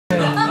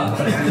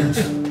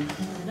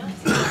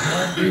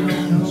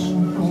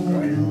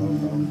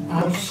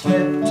I've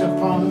slept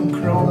upon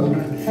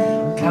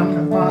Corbett,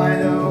 camped by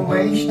the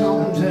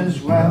waystones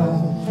as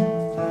well.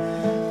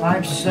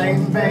 I've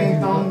sang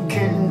bathed on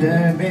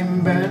Kinder,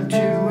 been burnt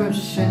to a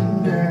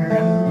cinder,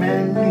 and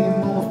many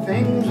more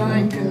things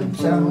I can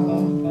tell.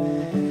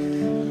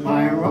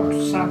 My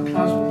rucksack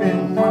has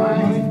been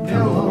my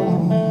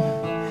pillow,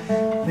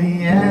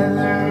 the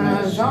other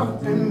has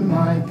up in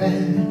my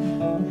bed,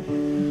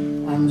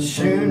 and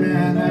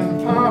sooner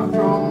than part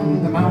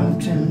from the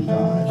mountains,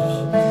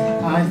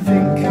 I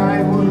think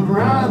I would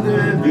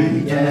rather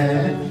be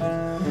dead.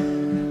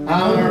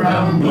 I'm a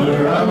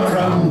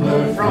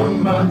rambler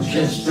from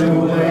Manchester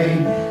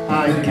way.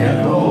 I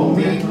get all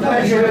me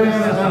pleasure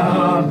the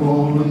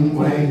hard-worn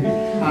way.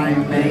 I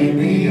may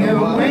be a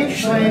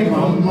wage slave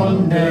on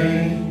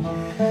Monday,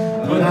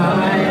 but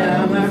I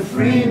am a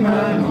free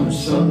man on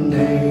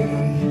Sunday.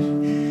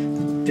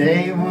 The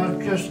day was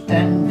just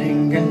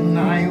ending and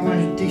I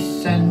was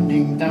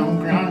descending down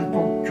Grand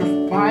Brook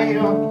just by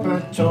up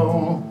a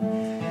toe,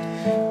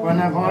 when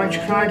a voice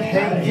cried,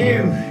 "Hey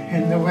you,"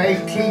 in the way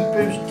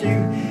keepers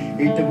do.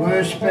 It's the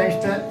worst face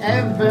that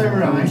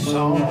ever I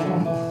saw.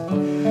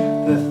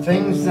 The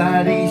things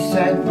that he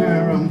said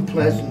were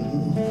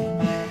unpleasant.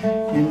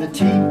 In the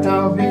teeth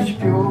of his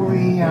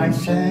fury I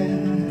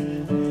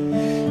said,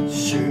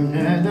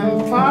 sooner than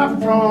far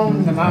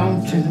from the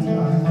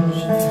mountains,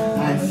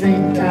 I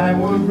think I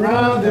would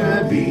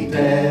rather be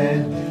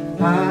dead.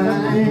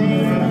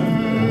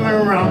 I'm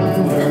a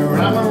rambler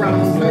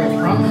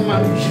from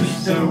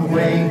Manchester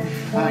way.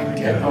 I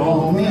get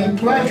all me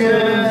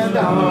pleasure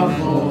the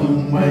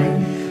hard-worn way.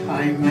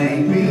 I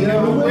may be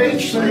a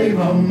wage slave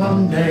on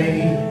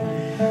Monday,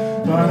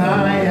 but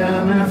I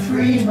am a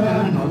free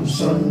man on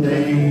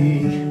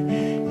Sunday.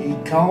 He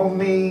called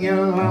me a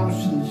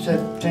louse and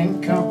said,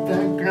 think of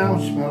the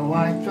grouse. Well,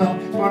 I felt,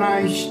 but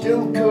I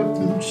still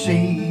couldn't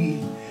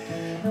see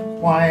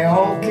why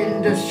all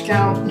Kinder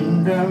Scout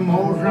and the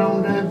moles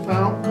round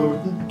about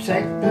couldn't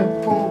take the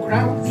poor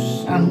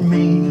grouse and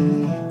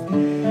me.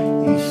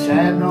 He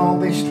said, all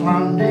this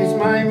land is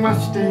my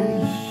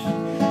master's,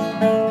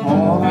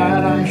 or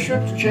that I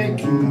should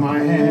shake in my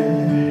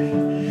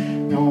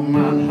head. No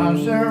man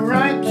has a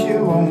right to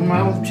own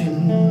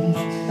mountains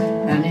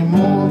any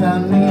more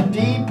than the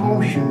deep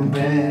ocean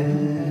bed.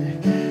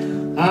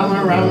 I'm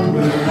a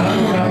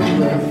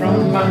rambler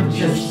from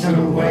Manchester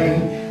way.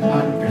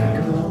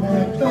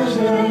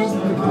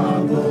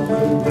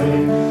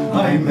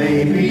 I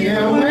may be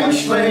a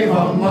wage slave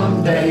on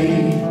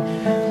Monday,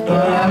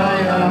 but I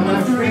am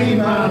a free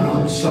man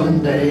on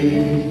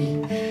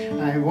Sunday.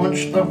 I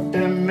once loved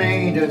a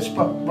maid, a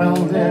spot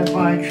welder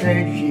by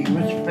trade. She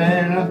was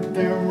fair at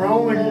the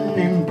rowing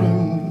in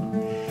bloom,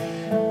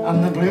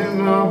 and the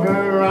bloom of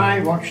her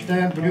eye watched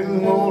the blue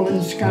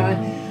moorland sky.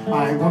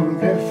 I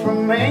wooed her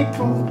from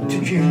April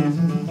to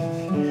June.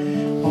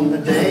 On the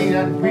day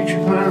that we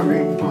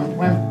married, I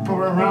went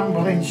for a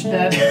ramble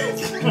instead.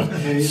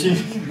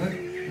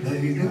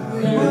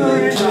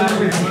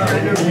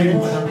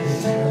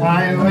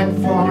 I went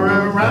for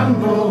a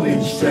ramble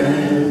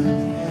instead,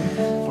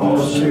 for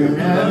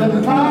sooner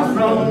than far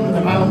from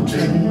the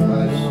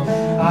mountains,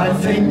 I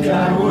think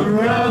I would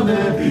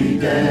rather be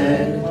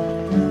dead.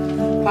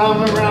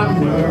 I'm a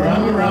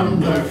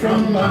rambler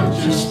from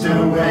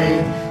Manchester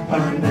way. I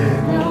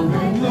never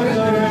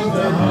learned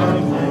the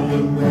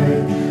hard-worn way.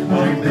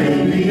 I may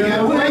be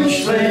a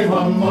wage slave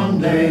on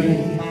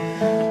Monday,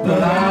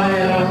 but I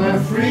am a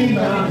free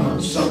man on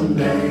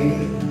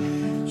Sunday.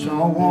 So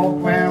I'll walk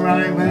where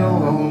I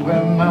will,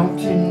 over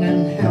mountain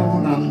and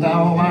hill, and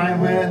I'll lie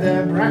where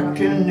the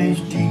bracken is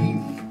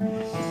deep.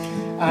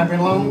 I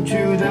belong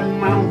to the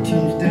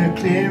mountains, the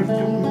clear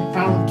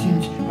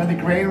fountains, where the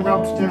grey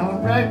rocks are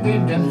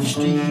ragged and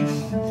steep.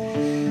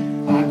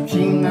 I've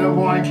seen the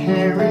white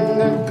hare in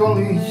the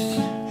gullies,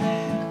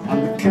 and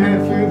the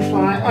curfew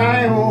fly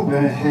high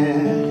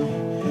overhead,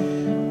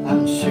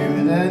 and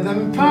sooner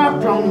than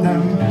part from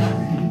them,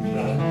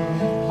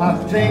 I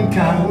think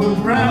I would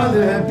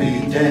rather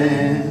be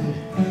dead.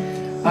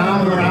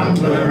 I'm a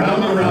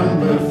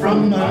rambler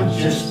from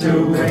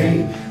Manchester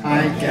way.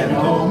 I get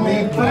all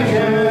me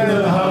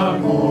pleasure the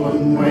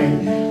hard-worn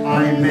way.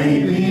 I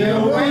may be a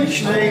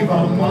wage slave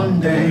on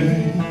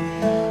Monday,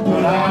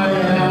 but I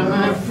am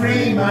a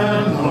free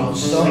man on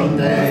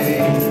Sunday.